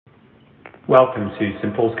Welcome to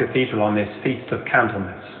St Paul's Cathedral on this Feast of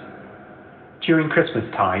Candlemas. During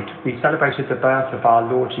Christmastide, we celebrated the birth of our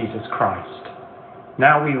Lord Jesus Christ.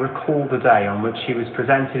 Now we recall the day on which he was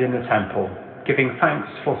presented in the temple, giving thanks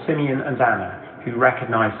for Simeon and Anna, who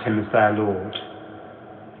recognized him as their Lord.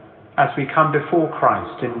 As we come before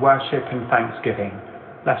Christ in worship and thanksgiving,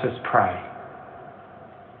 let us pray.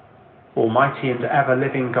 Almighty and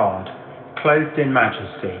ever-living God, clothed in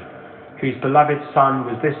majesty, whose beloved Son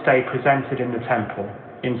was this day presented in the temple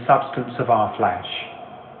in substance of our flesh,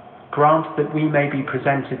 grant that we may be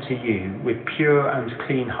presented to you with pure and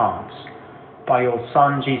clean hearts, by your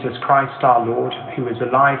Son Jesus Christ our Lord, who is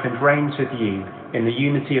alive and reigns with you in the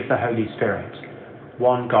unity of the Holy Spirit,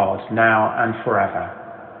 one God, now and forever.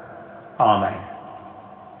 Amen.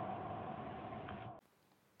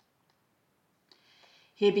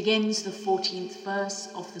 Here begins the 14th verse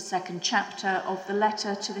of the second chapter of the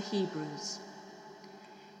letter to the Hebrews.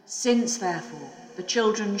 Since, therefore, the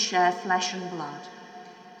children share flesh and blood,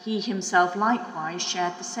 he himself likewise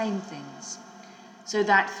shared the same things, so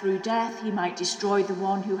that through death he might destroy the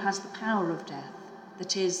one who has the power of death,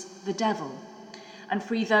 that is, the devil, and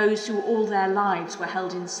free those who all their lives were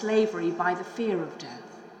held in slavery by the fear of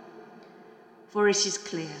death. For it is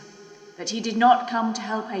clear that he did not come to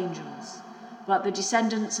help angels, but the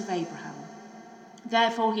descendants of Abraham.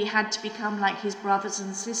 Therefore he had to become like his brothers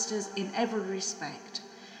and sisters in every respect,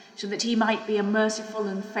 so that he might be a merciful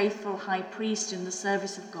and faithful high priest in the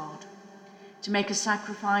service of God, to make a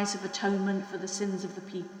sacrifice of atonement for the sins of the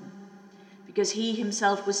people. Because he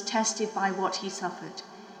himself was tested by what he suffered,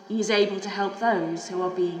 he is able to help those who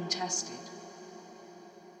are being tested.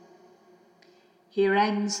 Here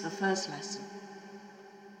ends the first lesson.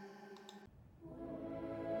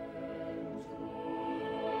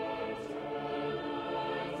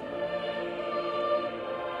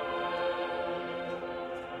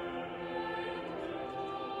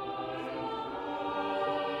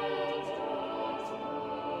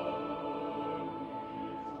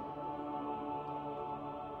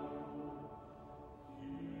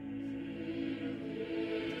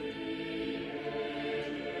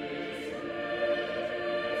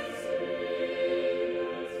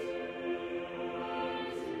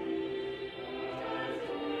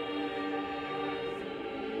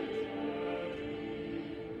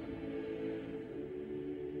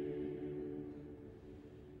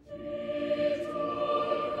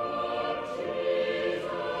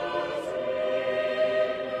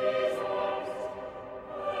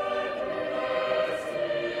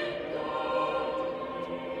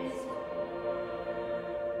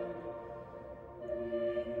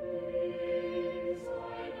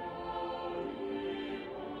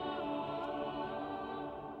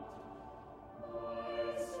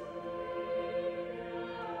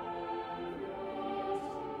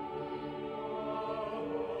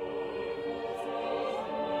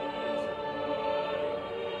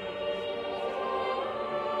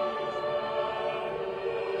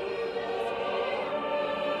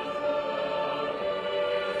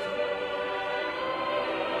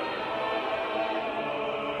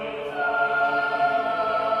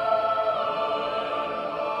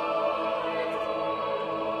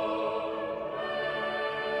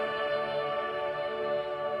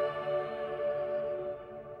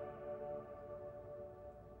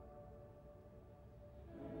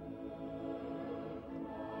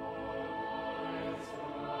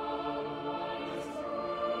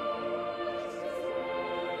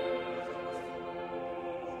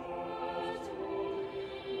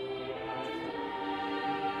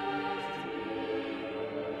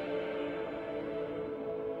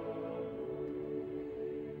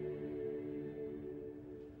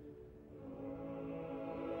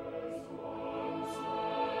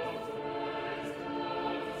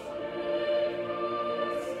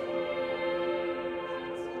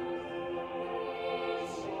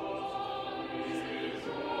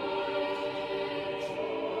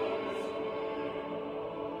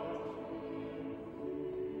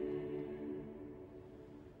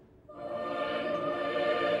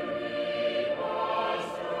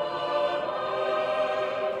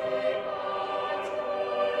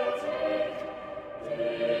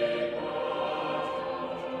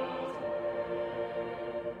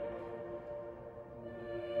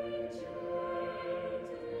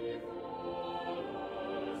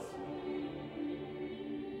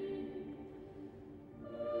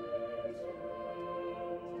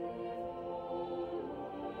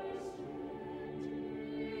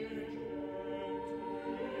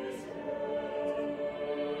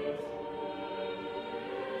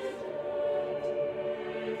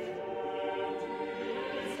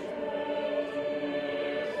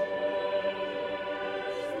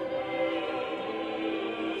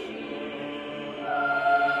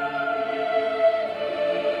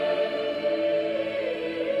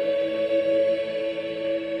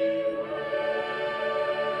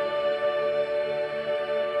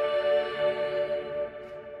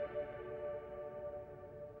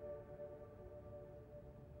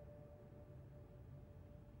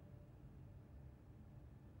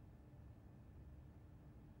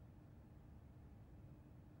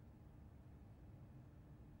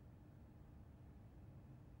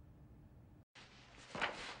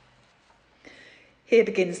 Here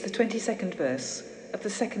begins the 22nd verse of the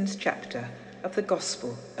 2nd chapter of the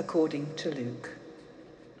Gospel according to Luke.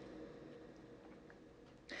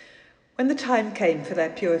 When the time came for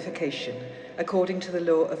their purification, according to the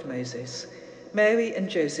law of Moses, Mary and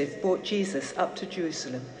Joseph brought Jesus up to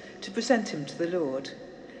Jerusalem to present him to the Lord.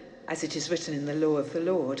 As it is written in the law of the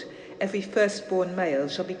Lord, every firstborn male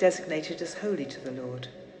shall be designated as holy to the Lord.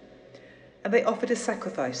 And they offered a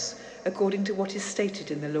sacrifice according to what is stated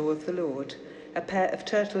in the law of the Lord, a pair of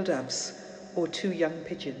turtle doves or 2 young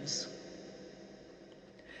pigeons.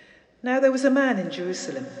 Now there was a man in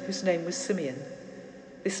Jerusalem whose name was Simeon.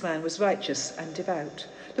 This man was righteous and devout,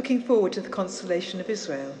 looking forward to the consolation of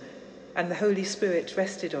Israel, and the Holy Spirit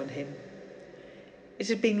rested on him. It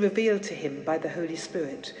had been revealed to him by the Holy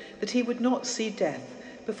Spirit that he would not see death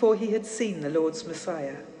before he had seen the Lord's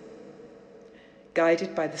Messiah.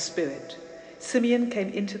 Guided by the Spirit, Simeon came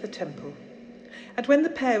into the temple, and when the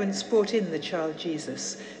parents brought in the child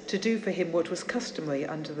Jesus to do for him what was customary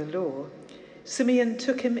under the law, Simeon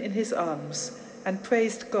took him in his arms and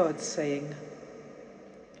praised God, saying,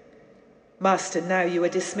 "Master, now you are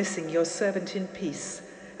dismissing your servant in peace,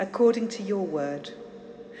 according to your word.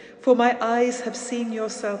 For my eyes have seen your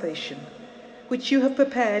salvation, which you have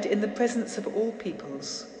prepared in the presence of all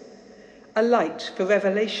peoples, a light for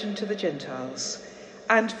revelation to the Gentiles,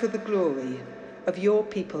 and for the glory of your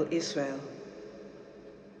people Israel."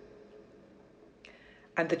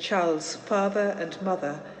 And the child's father and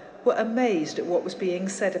mother were amazed at what was being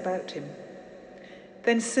said about him.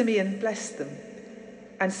 Then Simeon blessed them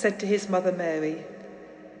and said to his mother Mary,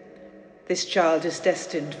 "This child is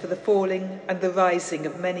destined for the falling and the rising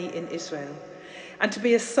of many in Israel, and to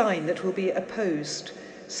be a sign that will be opposed,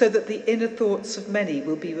 so that the inner thoughts of many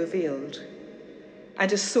will be revealed,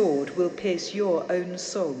 and a sword will pierce your own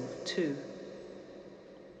soul too."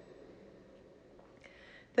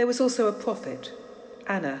 There was also a prophet,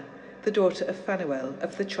 Anna, the daughter of Phanuel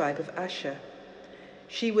of the tribe of Asher.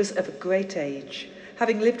 She was of a great age,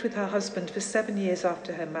 having lived with her husband for 7 years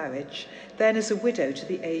after her marriage, then as a widow to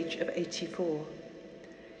the age of 84.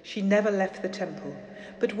 She never left the temple,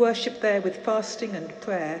 but worshipped there with fasting and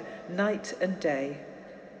prayer night and day.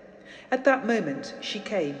 At that moment she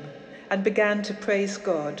came and began to praise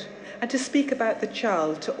God and to speak about the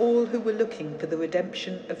child to all who were looking for the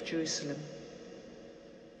redemption of Jerusalem.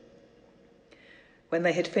 When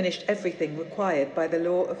they had finished everything required by the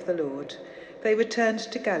law of the Lord, they returned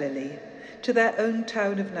to Galilee, to their own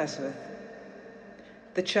town of Nazareth.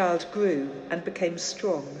 The child grew and became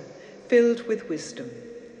strong, filled with wisdom,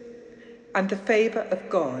 and the favour of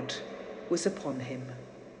God was upon him.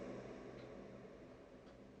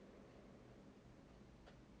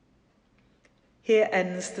 Here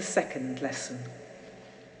ends the 2nd lesson.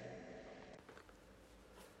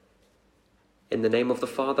 In the name of the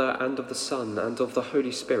Father, and of the Son, and of the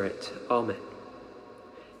Holy Spirit. Amen.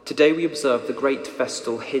 Today we observe the great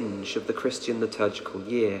festal hinge of the Christian liturgical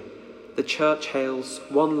year. The Church hails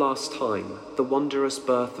one last time the wondrous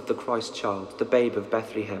birth of the Christ child, the babe of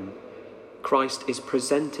Bethlehem. Christ is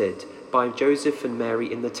presented by Joseph and Mary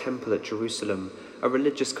in the temple at Jerusalem, a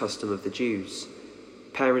religious custom of the Jews.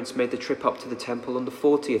 Parents made the trip up to the temple on the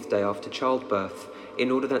 40th day after childbirth, in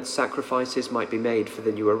order that sacrifices might be made for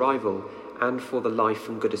the new arrival and for the life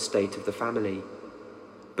and good estate of the family.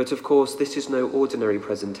 But of course, this is no ordinary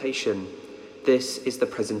presentation. This is the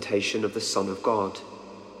presentation of the Son of God,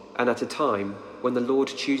 and at a time when the Lord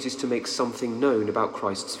chooses to make something known about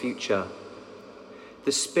Christ's future.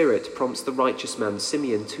 The Spirit prompts the righteous man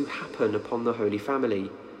Simeon to happen upon the Holy Family.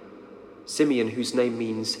 Simeon, whose name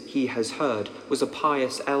means "he has heard," was a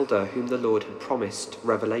pious elder whom the Lord had promised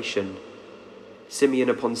revelation. Simeon,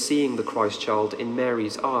 upon seeing the Christ child in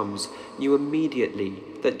Mary's arms, knew immediately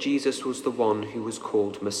that Jesus was the one who was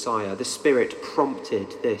called Messiah. The Spirit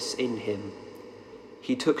prompted this in him.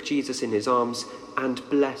 He took Jesus in his arms and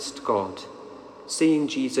blessed God. Seeing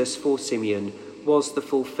Jesus for Simeon was the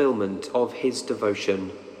fulfillment of his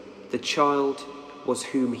devotion. The child was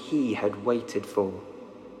whom he had waited for.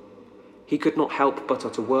 He could not help but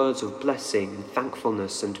utter words of blessing,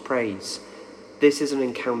 thankfulness, and praise. This is an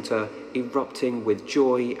encounter erupting with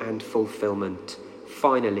joy and fulfillment.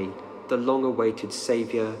 Finally, the long-awaited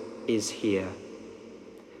Saviour is here.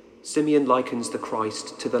 Simeon likens the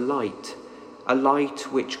Christ to the light, a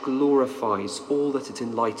light which glorifies all that it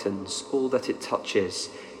enlightens, all that it touches.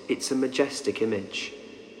 It's a majestic image.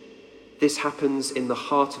 This happens in the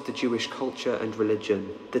heart of the Jewish culture and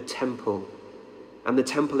religion, the temple. And the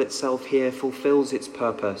temple itself here fulfills its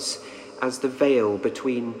purpose as the veil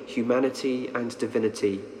between humanity and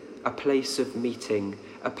divinity, a place of meeting,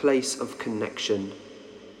 a place of connection.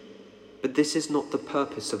 But this is not the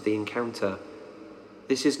purpose of the encounter.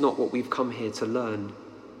 This is not what we've come here to learn.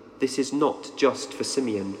 This is not just for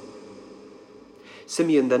Simeon.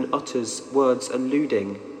 Simeon then utters words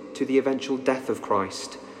alluding to the eventual death of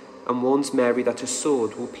Christ and warns Mary that a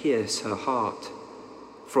sword will pierce her heart.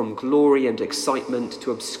 From glory and excitement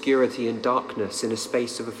to obscurity and darkness in a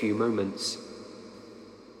space of a few moments.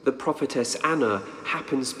 The prophetess Anna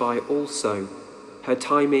happens by also. Her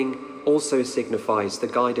timing also signifies the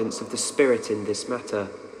guidance of the Spirit in this matter.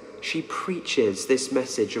 She preaches this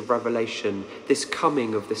message of revelation, this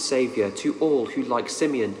coming of the Saviour, to all who, like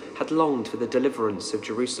Simeon, had longed for the deliverance of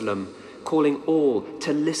Jerusalem, calling all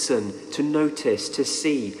to listen, to notice, to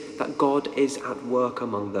see that God is at work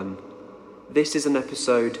among them. This is an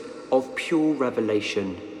episode of pure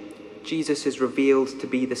revelation. Jesus is revealed to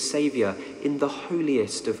be the Saviour in the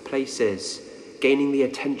holiest of places, gaining the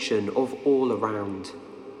attention of all around.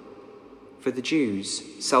 For the Jews,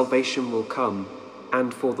 salvation will come,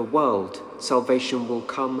 and for the world, salvation will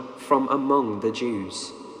come from among the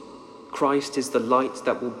Jews. Christ is the light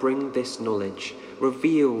that will bring this knowledge,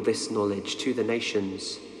 reveal this knowledge to the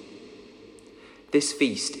nations. This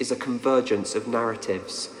feast is a convergence of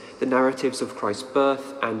narratives, the narratives of Christ's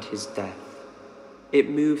birth and his death. It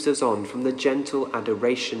moves us on from the gentle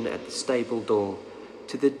adoration at the stable door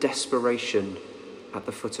to the desperation at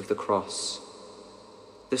the foot of the cross.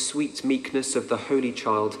 The sweet meekness of the Holy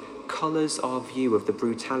Child colours our view of the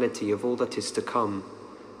brutality of all that is to come.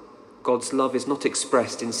 God's love is not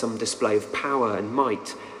expressed in some display of power and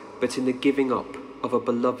might, but in the giving up of a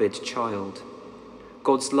beloved child.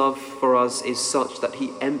 God's love for us is such that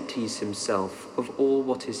he empties himself of all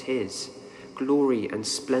what is his, glory and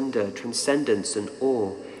splendour, transcendence and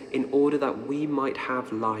awe, in order that we might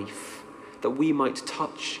have life, that we might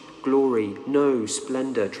touch glory, know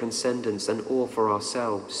splendour, transcendence and awe for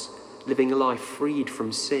ourselves, living a life freed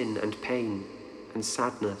from sin and pain and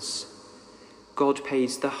sadness. God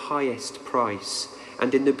pays the highest price,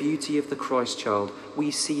 and in the beauty of the Christ child, we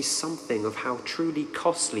see something of how truly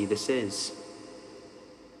costly this is.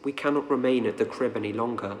 We cannot remain at the crib any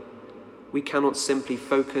longer. We cannot simply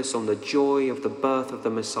focus on the joy of the birth of the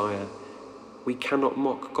Messiah. We cannot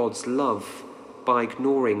mock God's love by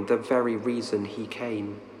ignoring the very reason he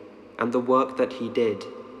came, and the work that he did,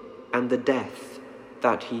 and the death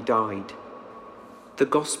that he died. The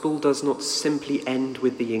gospel does not simply end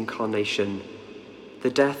with the incarnation. The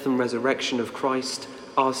death and resurrection of Christ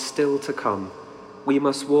are still to come. We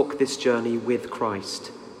must walk this journey with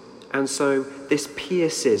Christ. And so this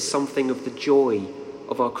pierces something of the joy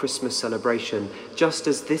of our Christmas celebration, just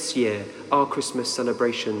as this year our Christmas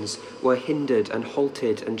celebrations were hindered and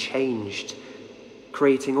halted and changed,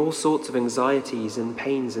 creating all sorts of anxieties and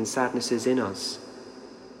pains and sadnesses in us.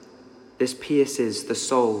 This pierces the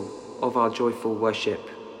soul of our joyful worship.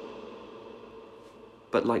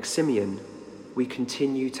 But like Simeon, we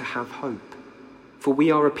continue to have hope. For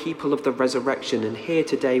we are a people of the resurrection, and here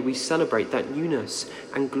today we celebrate that newness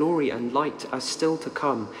and glory and light are still to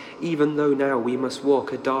come, even though now we must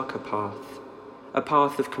walk a darker path, a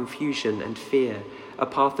path of confusion and fear, a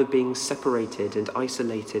path of being separated and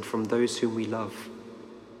isolated from those whom we love.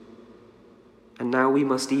 And now we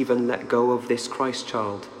must even let go of this Christ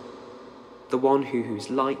child, the one whose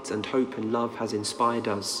light and hope and love has inspired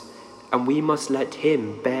us, and we must let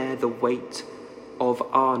him bear the weight of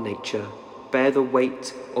our nature, bear the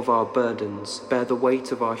weight of our burdens, bear the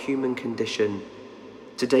weight of our human condition.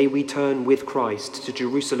 Today we turn with Christ to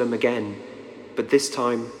Jerusalem again, but this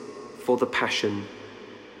time for the Passion.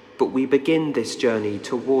 But we begin this journey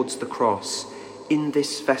towards the cross in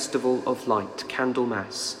this festival of light,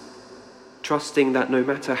 Candlemas, trusting that no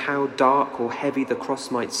matter how dark or heavy the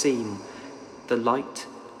cross might seem, the light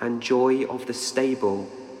and joy of the stable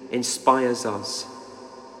inspires us,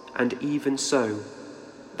 and even so,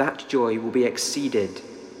 that joy will be exceeded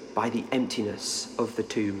by the emptiness of the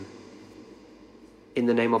tomb. In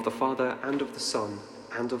the name of the Father, and of the Son,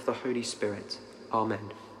 and of the Holy Spirit.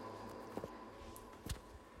 Amen.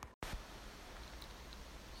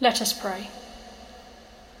 Let us pray.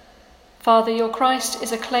 Father, your Christ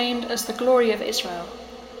is acclaimed as the glory of Israel.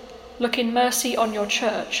 Look in mercy on your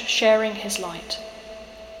church, sharing his light.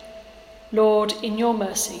 Lord, in your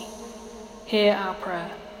mercy, hear our prayer.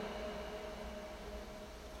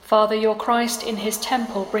 Father, your Christ in his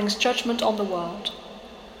temple brings judgment on the world.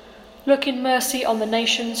 Look in mercy on the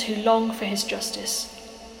nations who long for his justice.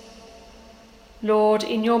 Lord,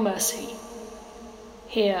 in your mercy,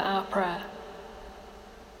 hear our prayer.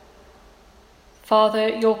 Father,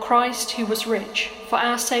 your Christ who was rich, for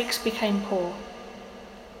our sakes became poor.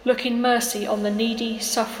 Look in mercy on the needy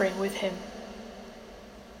suffering with him.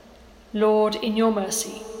 Lord, in your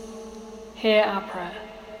mercy, hear our prayer.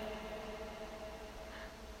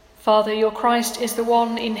 Father, your Christ is the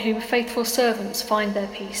one in whom faithful servants find their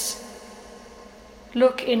peace.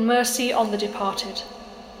 Look in mercy on the departed,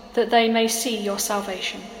 that they may see your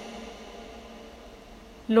salvation.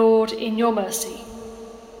 Lord, in your mercy,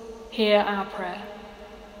 hear our prayer.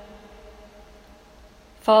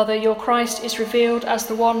 Father, your Christ is revealed as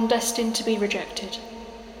the one destined to be rejected.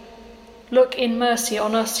 Look in mercy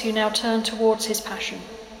on us who now turn towards his passion.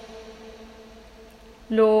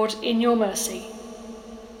 Lord, in your mercy,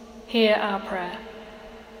 hear our prayer.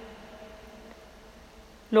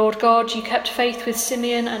 Lord God, you kept faith with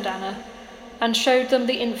Simeon and Anna and showed them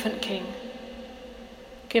the infant King.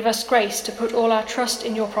 Give us grace to put all our trust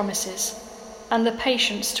in your promises and the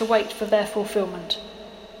patience to wait for their fulfillment.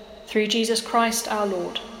 Through Jesus Christ our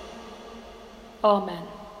Lord. Amen.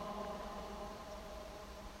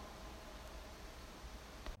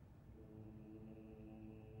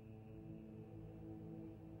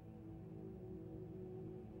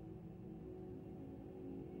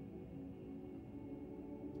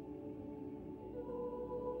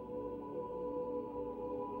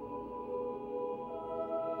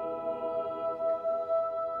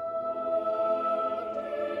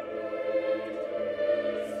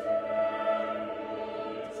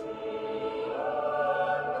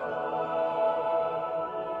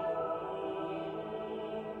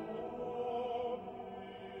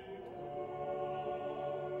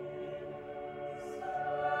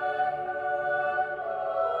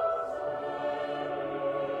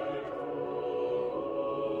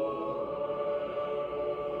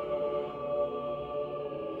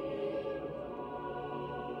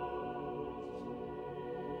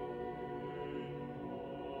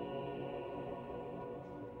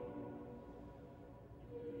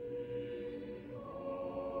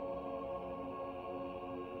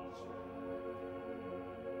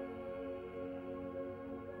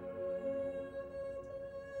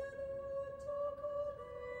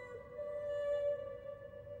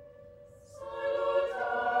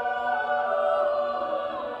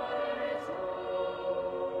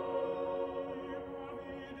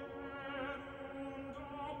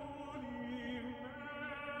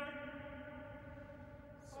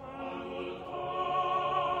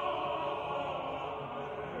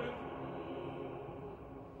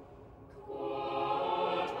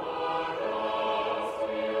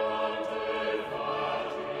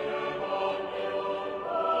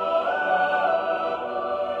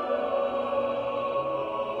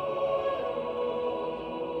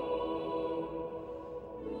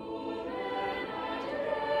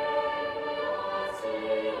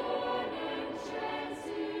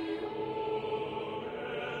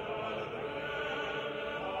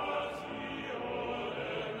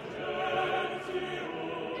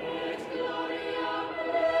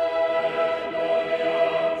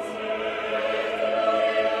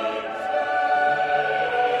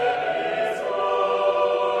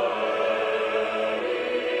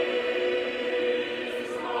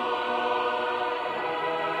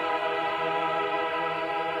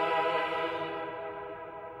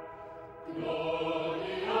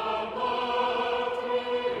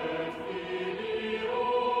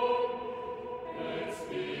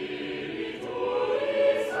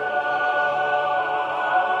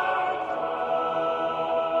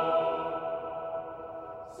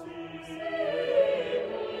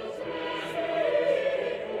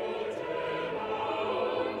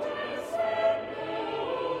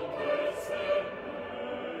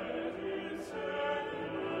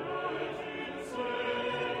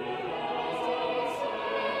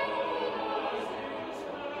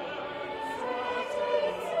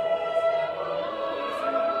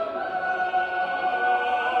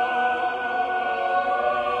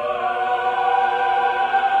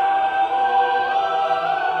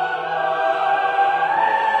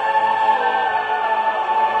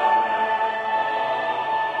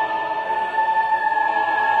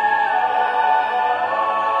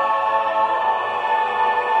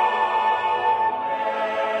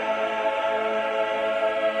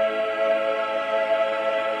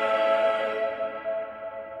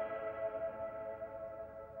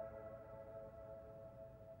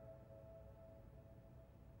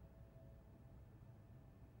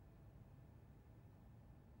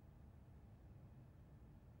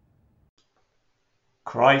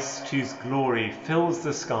 Christ, whose glory fills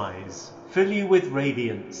the skies, fill you with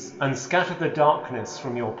radiance and scatter the darkness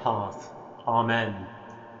from your path. Amen.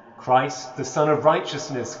 Christ, the Son of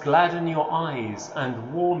Righteousness, gladden your eyes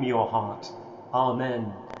and warm your heart.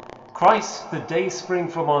 Amen. Christ, the dayspring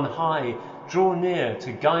from on high, draw near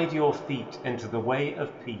to guide your feet into the way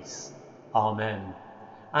of peace. Amen.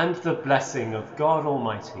 And the blessing of God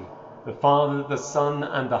Almighty, the Father, the Son,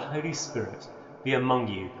 and the Holy Spirit be among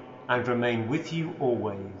you and remain with you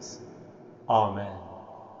always. Amen.